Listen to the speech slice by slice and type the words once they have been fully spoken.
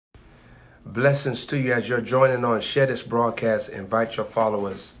Blessings to you as you're joining on. Share this broadcast. Invite your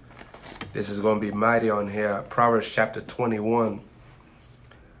followers. This is going to be mighty on here. Proverbs chapter 21.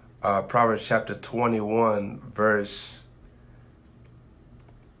 Proverbs chapter 21, verse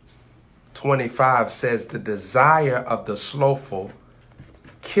 25 says, "The desire of the slothful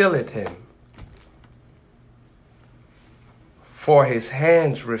killeth him, for his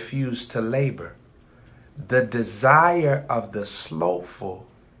hands refuse to labor." The desire of the slothful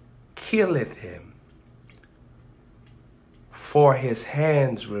killeth him, for his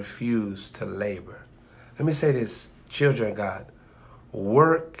hands refuse to labor. Let me say this, children of God.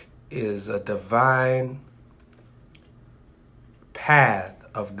 Work is a divine path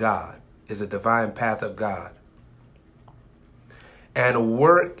of God. Is a divine path of God. And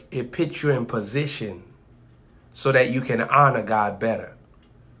work, it puts you in position so that you can honor God better.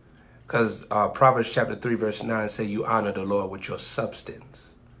 Because Proverbs chapter 3 verse 9 say you honor the Lord with your substance.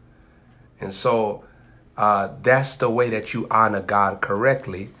 And so that's the way that you honor God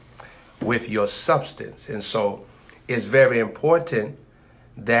correctly, with your substance. And so it's very important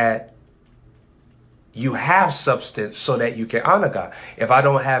that you have substance so that you can honor God. If I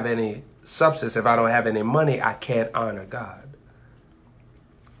don't have any substance, if I don't have any money, I can't honor God.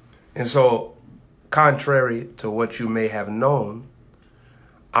 And so, contrary to what you may have known,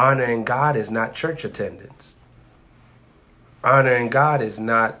 honoring God is not church attendance. Honoring God is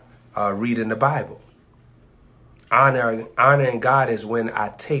not reading the Bible. Honoring God is when I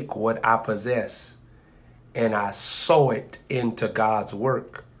take what I possess and I sow it into God's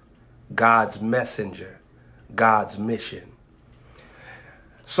work, God's messenger, God's mission.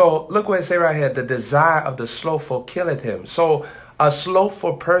 So look what it says right here. The desire of the slothful killeth him. So a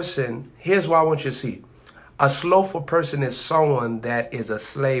slothful person, here's what I want you to see. A slothful person is someone that is a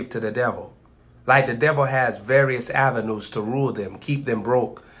slave to the devil. Like the devil has various avenues to rule them, keep them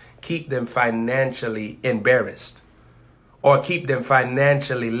broke, keep them financially embarrassed, or keep them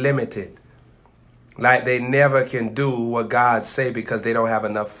financially limited. Like they never can do what God say because they don't have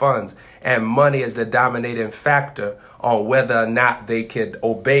enough funds. And money is the dominating factor on whether or not they can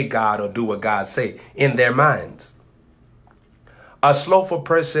obey God or do what God say in their minds. A slothful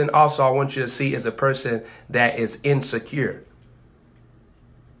person also I want you to see is a person that is insecure.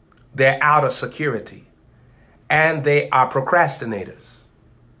 They're out of security. And they are procrastinators.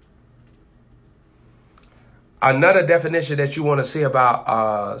 Another definition that you want to see about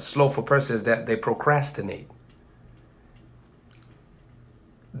a slothful person is that they procrastinate.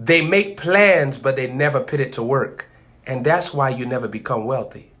 They make plans, but they never put it to work. And that's why you never become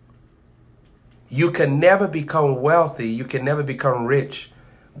wealthy. You can never become wealthy. You can never become rich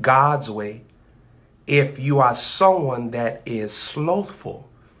God's way if you are someone that is slothful.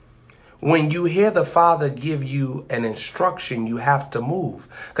 When you hear the Father give you an instruction, you have to move.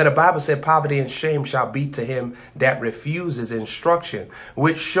 Because the Bible said poverty and shame shall be to him that refuses instruction,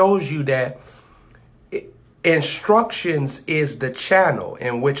 which shows you that instructions is the channel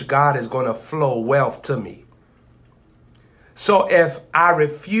in which God is going to flow wealth to me. So if I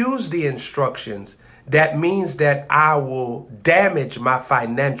refuse the instructions, that means that I will damage my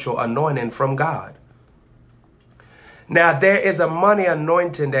financial anointing from God. Now, there is a money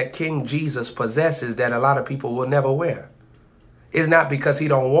anointing that King Jesus possesses that a lot of people will never wear. It's not because he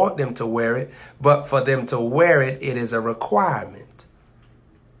don't want them to wear it, but for them to wear it, it is a requirement.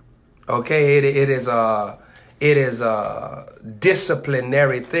 Okay, it is a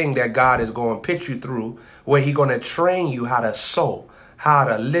disciplinary thing that God is going to put you through, where he's going to train you how to sow, how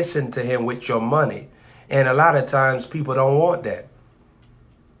to listen to him with your money. And a lot of times people don't want that.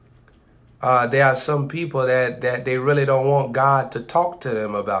 There are some people that they really don't want God to talk to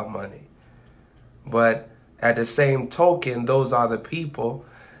them about money. But at the same token, those are the people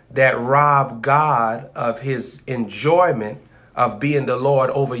that rob God of his enjoyment of being the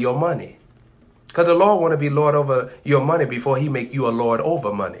Lord over your money. Because the Lord want to be Lord over your money before he make you a Lord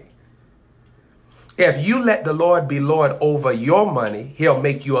over money. If you let the Lord be Lord over your money, he'll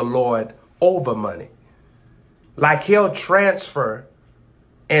make you a Lord over money. Like he'll transfer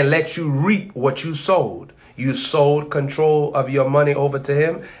and let you reap what you sowed. You sold control of your money over to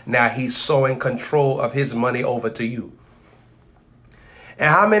him. Now he's sowing control of his money over to you. And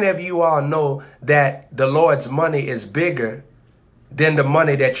how many of you all know that the Lord's money is bigger than the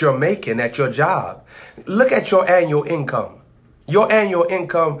money that you're making at your job? Look at your annual income. Your annual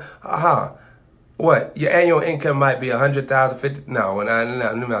income, what? Your annual income might be 100,000, 50. No,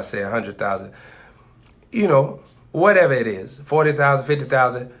 let me not say 100,000. You know, whatever it is, 40,000,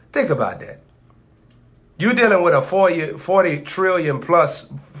 50,000. Think about that. You're dealing with a 40 trillion plus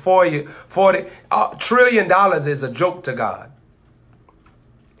 $40 trillion is a joke to God.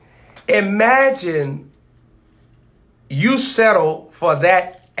 Imagine you settle for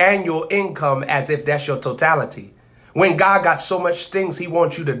that annual income as if that's your totality, when God got so much things he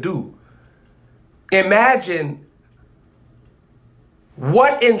wants you to do. Imagine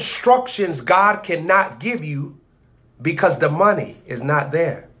what instructions God cannot give you because the money is not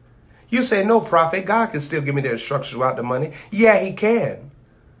there. You say, no, prophet, God can still give me the instructions without the money. Yeah, he can.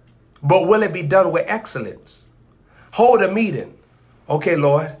 But will it be done with excellence? Hold a meeting. Okay,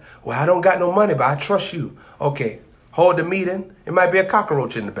 Lord, well, I don't got no money, but I trust you. Okay, hold the meeting. It might be a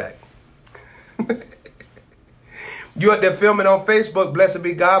cockroach in the back. You out there filming on Facebook, blessed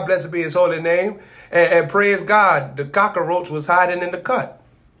be God, blessed be his holy name. And praise God, the cockroach was hiding in the cut.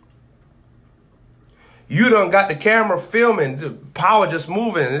 You done got the camera filming, the power just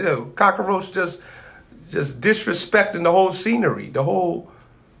moving, the cockroach just disrespecting the whole scenery, the whole.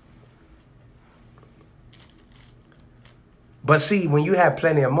 But see, when you have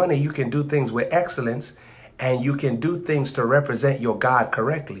plenty of money, you can do things with excellence, and you can do things to represent your God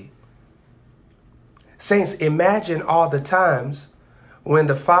correctly. Saints, imagine all the times when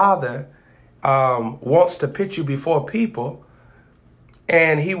the Father wants to put you before people,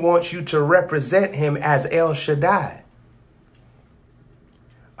 and he wants you to represent him as El Shaddai.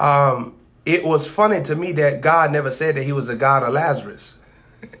 It was funny to me that God never said that he was the God of Lazarus.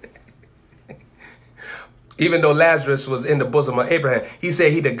 Even though Lazarus was in the bosom of Abraham, he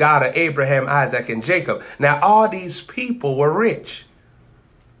said he the God of Abraham, Isaac, and Jacob. Now, all these people were rich.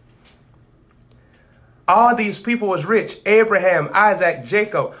 All these people was rich. Abraham, Isaac,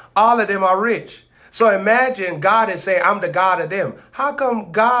 Jacob, all of them are rich. So imagine God is saying, I'm the God of them. How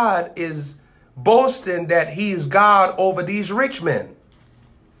come God is boasting that he's God over these rich men?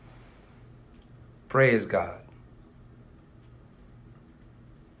 Praise God.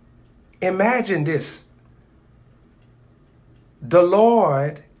 Imagine this. The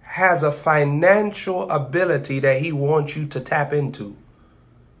Lord has a financial ability that he wants you to tap into,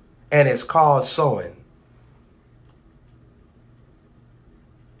 and it's called sowing.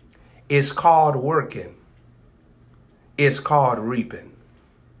 It's called working. It's called reaping.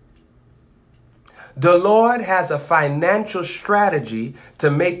 The Lord has a financial strategy to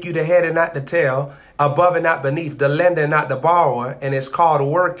make you the head and not the tail, above and not beneath, the lender and not the borrower, and it's called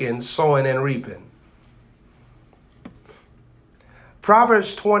working, sowing, and reaping.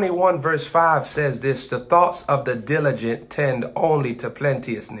 Proverbs 21 verse 5 says this: the thoughts of the diligent tend only to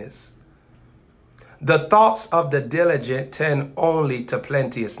plenteousness. The thoughts of the diligent tend only to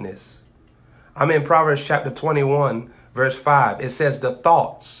plenteousness. I'm in Proverbs chapter 21 verse 5. It says the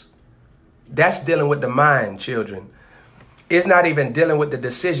thoughts. That's dealing with the mind, children. It's not even dealing with the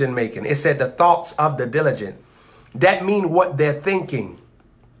decision making. It said the thoughts of the diligent. That means what they're thinking.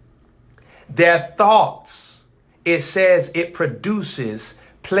 Their thoughts. It says it produces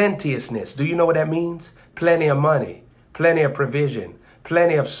plenteousness. Do you know what that means? Plenty of money, plenty of provision,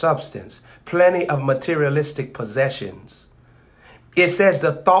 plenty of substance, plenty of materialistic possessions. It says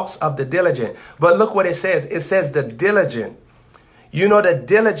the thoughts of the diligent. But look what it says. It says the diligent. You know, the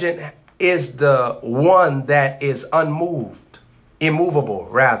diligent is the one that is unmoved, immovable,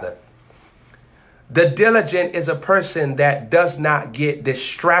 rather. The diligent is a person that does not get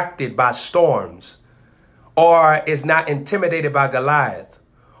distracted by storms, or is not intimidated by Goliath,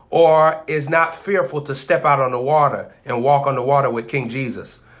 or is not fearful to step out on the water and walk on the water with King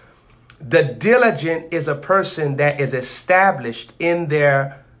Jesus. The diligent is a person that is established in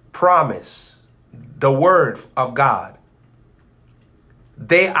their promise, the word of God.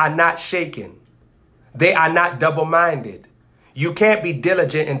 They are not shaken. They are not double-minded. You can't be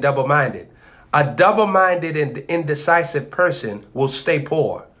diligent and double-minded. A double-minded and indecisive person will stay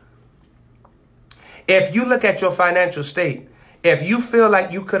poor. If you look at your financial state, if you feel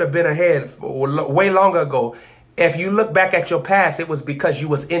like you could have been ahead way longer ago, if you look back at your past, it was because you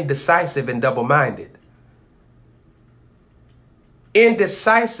was indecisive and double-minded.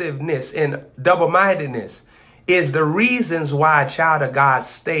 Indecisiveness and double-mindedness is the reasons why a child of God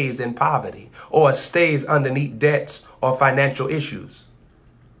stays in poverty or stays underneath debts or financial issues.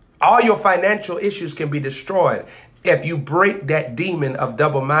 All your financial issues can be destroyed if you break that demon of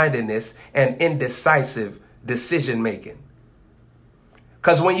double-mindedness and indecisive decision-making.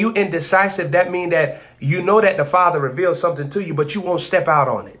 Because when you indecisive, that means that you know that the Father revealed something to you, but you won't step out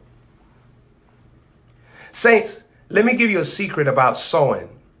on it. Saints, let me give you a secret about sowing.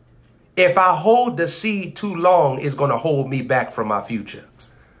 If I hold the seed too long, it's going to hold me back from my future.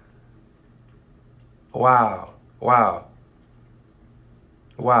 Wow. Wow.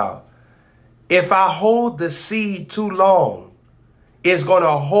 Wow. If I hold the seed too long, it's going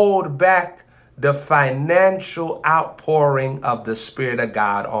to hold back the financial outpouring of the Spirit of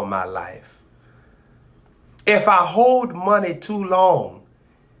God on my life. If I hold money too long,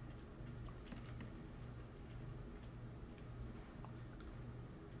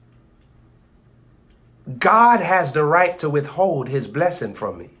 God has the right to withhold his blessing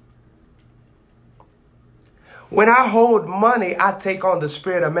from me. When I hold money, I take on the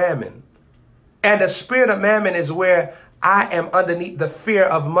spirit of mammon. And the spirit of mammon is where I am underneath the fear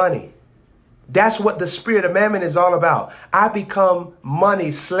of money. That's what the spirit of mammon is all about. I become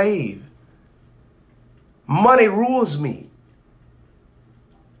money's slave. Money rules me.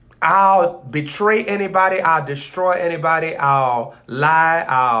 I'll betray anybody. I'll destroy anybody. I'll lie.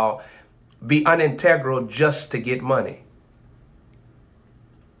 I'll be unintegral just to get money.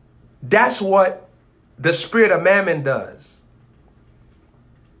 That's what the spirit of mammon does.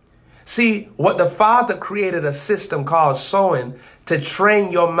 See, what the Father created a system called sowing to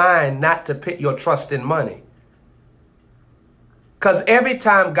train your mind not to put your trust in money. Because every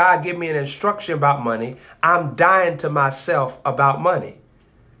time God give me an instruction about money, I'm dying to myself about money.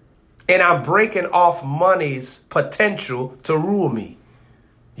 And I'm breaking off money's potential to rule me.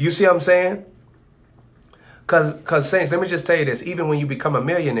 You see what I'm saying? Because saints, let me just tell you this. Even when you become a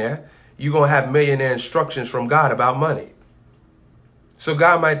millionaire, you're going to have millionaire instructions from God about money. So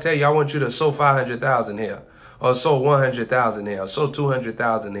God might tell you, I want you to sow 500,000 here, or sow 100,000 here, or sow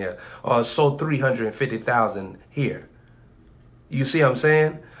 200,000 here, or sow 350,000 here. You see what I'm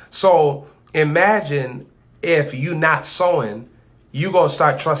saying? So imagine if you're not sowing, you're going to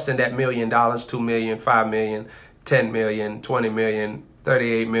start trusting that $1 million, $2 million, $5 million, $10 million, $20 million,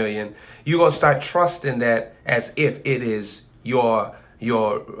 $38 million. You're going to start trusting that as if it is your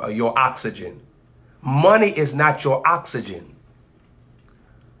oxygen. Money is not your oxygen.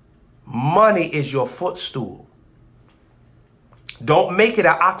 Money is your footstool. Don't make it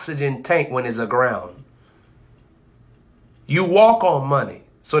an oxygen tank when it's aground. You walk on money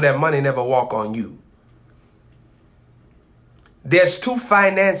so that money never walk on you. There's two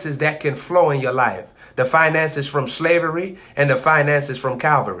finances that can flow in your life. The finances from slavery and the finances from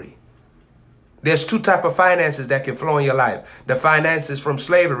Calvary. There's two types of finances that can flow in your life. The finances from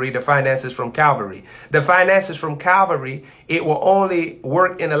slavery, the finances from Calvary. The finances from Calvary, it will only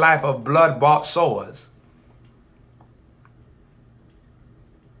work in the life of blood-bought sowers.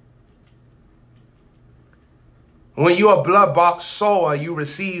 When you're a blood-bought sower, you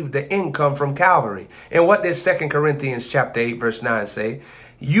receive the income from Calvary. And what does 2 Corinthians chapter 8, verse 9 say?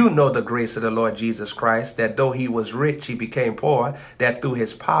 You know the grace of the Lord Jesus Christ, that though he was rich, he became poor, that through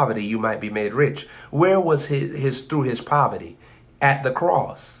his poverty you might be made rich. Where was his through his poverty? At the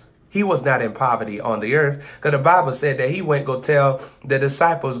cross. He was not in poverty on the earth, because the Bible said that he went go tell the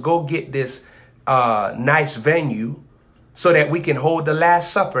disciples, go get this nice venue so that we can hold the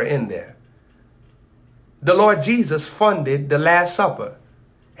Last Supper in there. The Lord Jesus funded the Last Supper,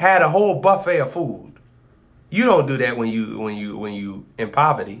 had a whole buffet of food. You don't do that when you in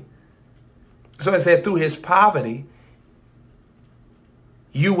poverty. So it said through his poverty,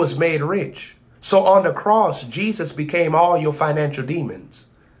 you was made rich. So on the cross, Jesus became all your financial demons.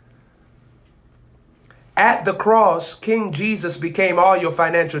 At the cross, King Jesus became all your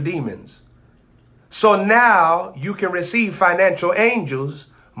financial demons. So now you can receive financial angels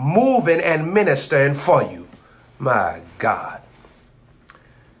moving and ministering for you. My God.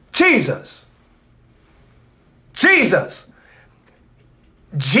 Jesus.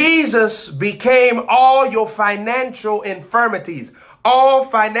 Jesus became all your financial infirmities, all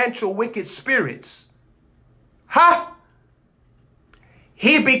financial wicked spirits.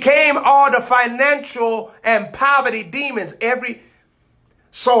 He became all the financial and poverty demons. Every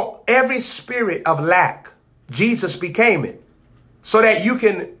spirit of lack, Jesus became it. So that you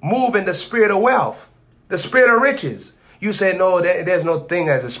can move in the spirit of wealth, the spirit of riches. You said, no, there's no thing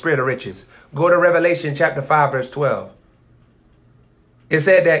as a spirit of riches. Go to Revelation chapter 5, verse 12. It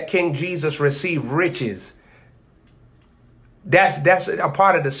said that King Jesus received riches. That's a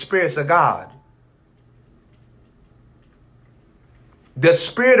part of the spirits of God. The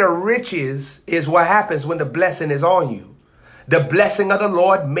spirit of riches is what happens when the blessing is on you. The blessing of the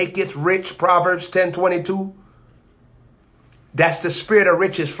Lord maketh rich, Proverbs 10:22. That's the spirit of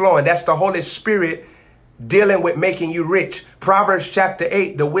riches flowing. That's the Holy Spirit dealing with making you rich. Proverbs chapter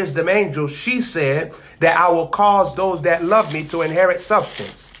 8, the wisdom angel, she said that I will cause those that love me to inherit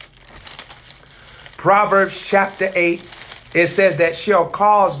substance. Proverbs chapter 8, it says that she'll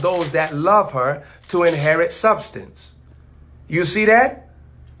cause those that love her to inherit substance. You see that?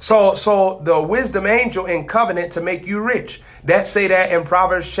 So the wisdom angel in covenant to make you rich. That say that in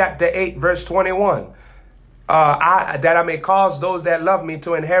Proverbs chapter 8, verse 21. that I may cause those that love me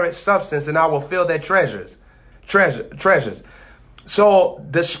to inherit substance, and I will fill their treasures. So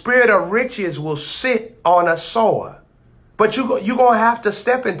the spirit of riches will sit on a sower. But you're going to have to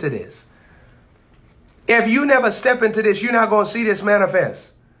step into this. If you never step into this, you're not going to see this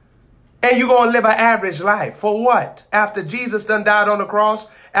manifest. And you're going to live an average life. For what? After Jesus done died on the cross,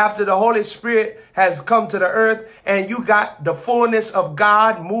 after the Holy Spirit has come to the earth, and you got the fullness of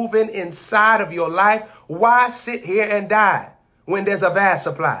God moving inside of your life, why sit here and die when there's a vast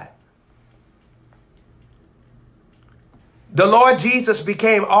supply? The Lord Jesus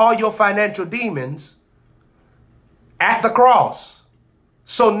became all your financial demons at the cross.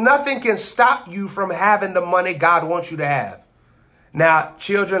 So nothing can stop you from having the money God wants you to have. Now,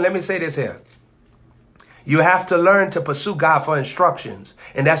 children, let me say this here. You have to learn to pursue God for instructions.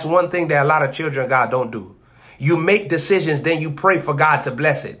 And that's one thing that a lot of children of God don't do. You make decisions, then you pray for God to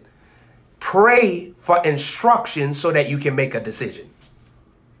bless it. Pray for instructions so that you can make a decision.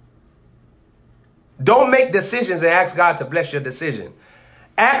 Don't make decisions and ask God to bless your decision.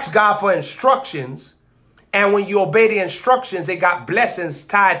 Ask God for instructions, and when you obey the instructions, they got blessings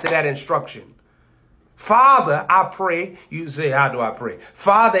tied to that instruction. Father, I pray. You say, how do I pray?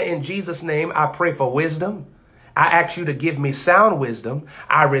 Father, in Jesus' name, I pray for wisdom. I ask you to give me sound wisdom.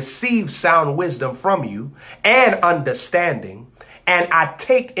 I receive sound wisdom from you and understanding, and I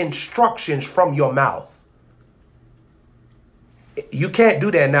take instructions from your mouth. You can't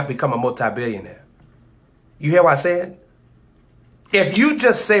do that and not become a multi-billionaire. You hear what I said? If you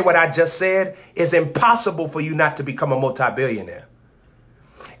just say what I just said, it's impossible for you not to become a multi-billionaire.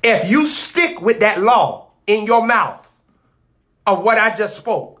 If you stick with that law in your mouth of what I just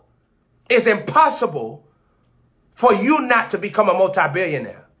spoke, it's impossible for you not to become a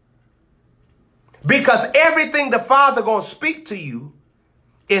multi-billionaire. Because everything the Father going to speak to you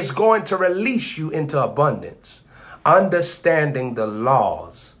is going to release you into abundance. Understanding the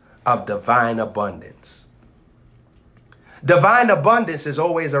laws of divine abundance. Divine abundance is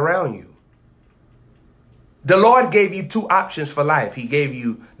always around you. The Lord gave you two options for life. He gave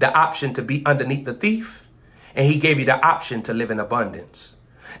you the option to be underneath the thief, and he gave you the option to live in abundance.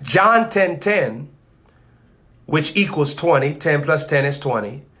 John 10:10, which equals 20. 10 plus 10 is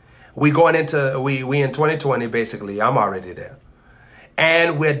 20. We in 2020, basically. I'm already there.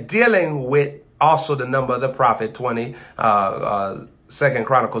 And we're dealing with also the number of the prophet, 20, 2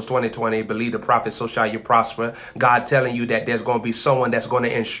 Chronicles 20:20, believe the prophet, so shall you prosper. God telling you that there's going to be someone that's going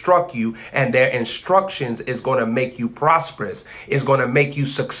to instruct you, and their instructions is going to make you prosperous. It's going to make you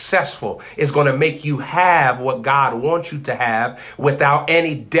successful. It's going to make you have what God wants you to have without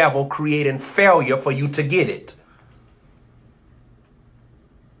any devil creating failure for you to get it.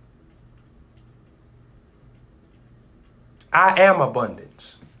 I am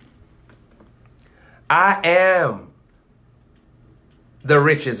abundance. I am the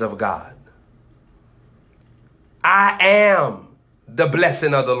riches of God. I am the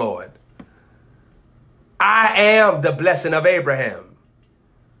blessing of the Lord. I am the blessing of Abraham.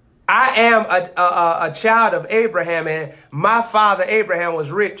 I am a child of Abraham, and my father Abraham was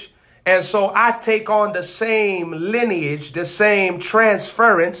rich. And so I take on the same lineage, the same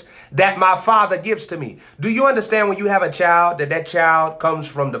transference that my father gives to me. Do you understand when you have a child, that child comes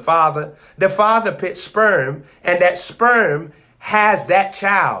from the father? The father pits sperm, and that sperm has that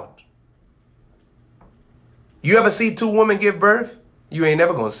child. You ever see two women give birth? You ain't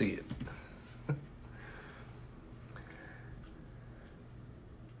never gonna see it.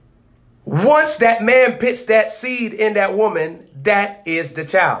 Once that man puts that seed in that woman, that is the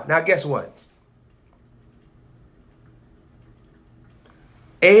child. Now guess what?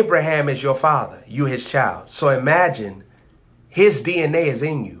 Abraham is your father. You're his child. So imagine his DNA is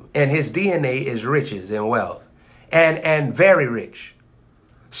in you, and his DNA is riches and wealth. And very rich.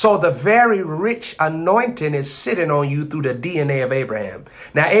 So the very rich anointing is sitting on you through the DNA of Abraham.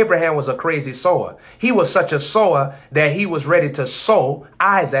 Now, Abraham was a crazy sower. He was such a sower that he was ready to sow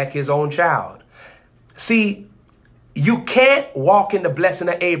Isaac, his own child. See, you can't walk in the blessing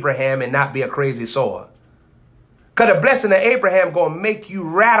of Abraham and not be a crazy sower. Because the blessing of Abraham going to make you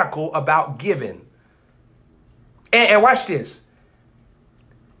radical about giving. And watch this.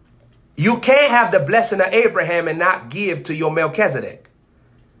 You can't have the blessing of Abraham and not give to your Melchizedek.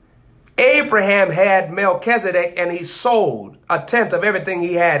 Abraham had Melchizedek, and he sold 1/10 of everything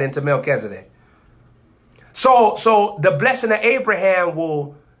he had into Melchizedek. So the blessing of Abraham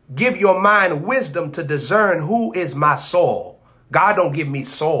will give your mind wisdom to discern who is my soul. God don't give me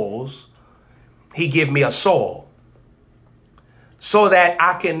souls. He give me a soul. So that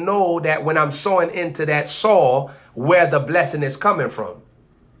I can know that when I'm sowing into that soul, where the blessing is coming from.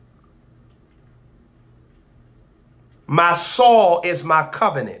 My soul is my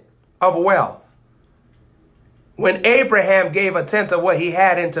covenant of wealth. When Abraham gave a tenth of what he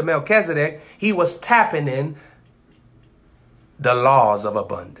had into Melchizedek, he was tapping in the laws of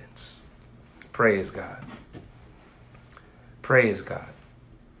abundance. Praise God. Praise God.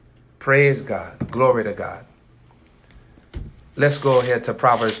 Praise God. Glory to God. Let's go ahead to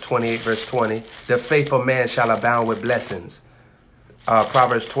Proverbs 28, verse 20. The faithful man shall abound with blessings.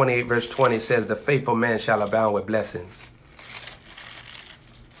 Proverbs 28, verse 20 says, the faithful man shall abound with blessings.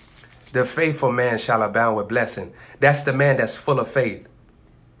 The faithful man shall abound with blessing. That's the man that's full of faith.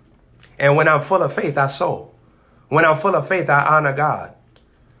 And when I'm full of faith, I sow. When I'm full of faith, I honor God.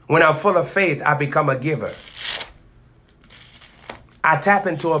 When I'm full of faith, I become a giver. I tap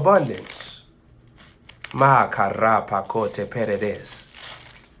into abundance.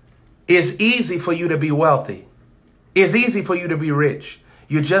 It's easy for you to be wealthy. It's easy for you to be rich.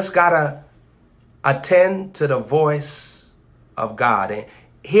 You just got to attend to the voice of God. And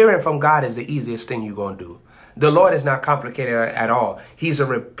hearing from God is the easiest thing you're going to do. The Lord is not complicated at all. He's a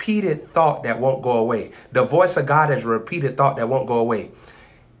repeated thought that won't go away. The voice of God is a repeated thought that won't go away.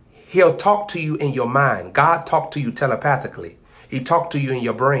 He'll talk to you in your mind. God talked to you telepathically. He talked to you in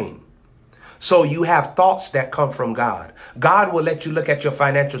your brain. So you have thoughts that come from God. God will let you look at your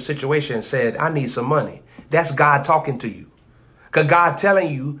financial situation and say, I need some money. That's God talking to you. Because God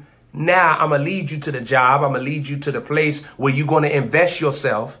telling you, now I'm going to lead you to the job. I'm going to lead you to the place where you're going to invest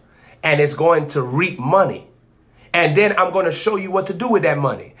yourself and it's going to reap money. And then I'm going to show you what to do with that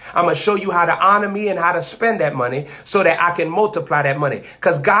money. I'm going to show you how to honor me and how to spend that money so that I can multiply that money.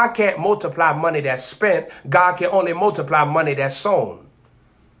 Because God can't multiply money that's spent. God can only multiply money that's sown.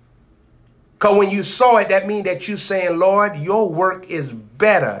 Because when you sow it, that means that you're saying, Lord, your work is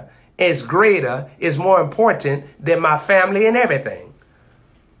better, is greater, is more important than my family and everything.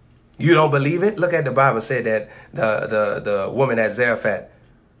 You don't believe it? Look at the Bible said that the woman at Zarephath,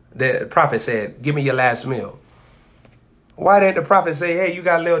 the prophet said, give me your last meal. Why didn't the prophet say, hey, you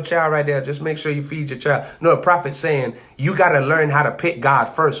got a little child right there. Just make sure you feed your child. No, the prophet's saying you got to learn how to pick God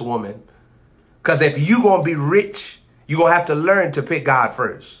first, woman. Because if you're going to be rich, you're going to have to learn to pick God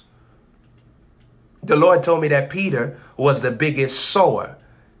first. The Lord told me that Peter was the biggest sower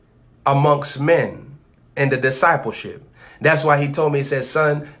amongst men in the discipleship. That's why he told me, he said,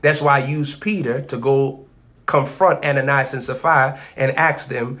 son, that's why I used Peter to go confront Ananias and Sapphira and ask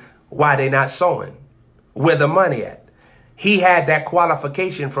them why they not sowing, where the money at. He had that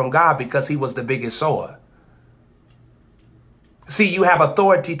qualification from God because he was the biggest sower. See, you have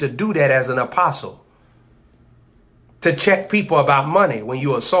authority to do that as an apostle, to check people about money when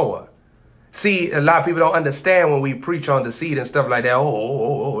you're a sower. See, a lot of people don't understand when we preach on the seed and stuff like that.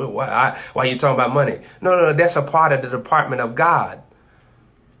 Why are you talking about money? No, that's a part of the department of God.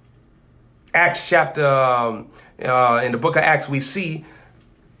 Acts chapter, in the book of Acts, we see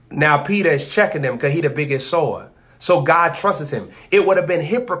now Peter is checking them because he's the biggest sower. So God trusts him. It would have been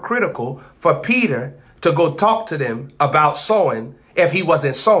hypocritical for Peter to go talk to them about sowing if he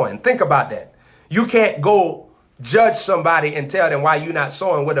wasn't sowing. Think about that. You can't go judge somebody and tell them why you're not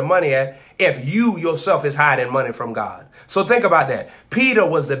sowing where the money at if you yourself is hiding money from God. So think about that. Peter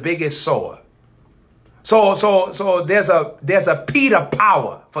was the biggest sower. So there's a Peter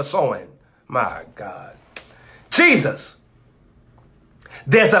power for sowing. My God. Jesus.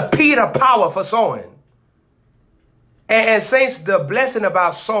 There's a Peter power for sowing. And saints, the blessing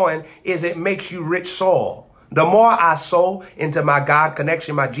about sowing is it makes you rich soil. The more I sow into my God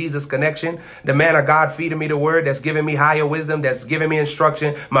connection, my Jesus connection, the man of God feeding me the word, that's giving me higher wisdom, that's giving me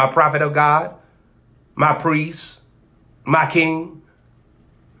instruction, my prophet of God, my priest, my king.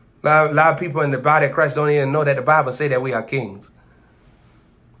 A lot of people in the body of Christ don't even know that the Bible say that we are kings.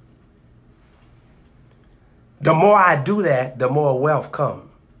 The more I do that, the more wealth comes.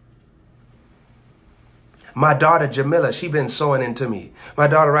 My daughter, Jamila, she been sowing into me. My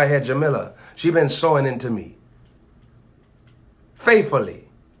daughter right here, Jamila, she been sowing into me. Faithfully.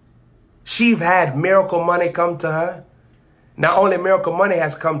 She's had miracle money come to her. Not only miracle money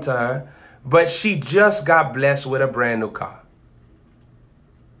has come to her, but she just got blessed with a brand new car.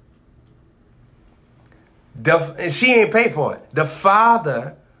 And she ain't paid for it. The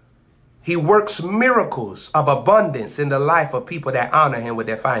Father, he works miracles of abundance in the life of people that honor him with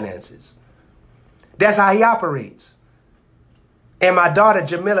their finances. That's how he operates. And my daughter,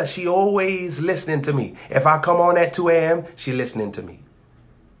 Jamila, she always listening to me. If I come on at 2 a.m., she listening to me.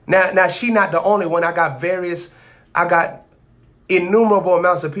 Now, she not the only one. I got innumerable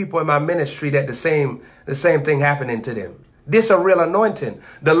amounts of people in my ministry that the same thing happening to them. This is a real anointing.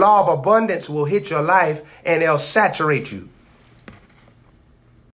 The law of abundance will hit your life and it'll saturate you.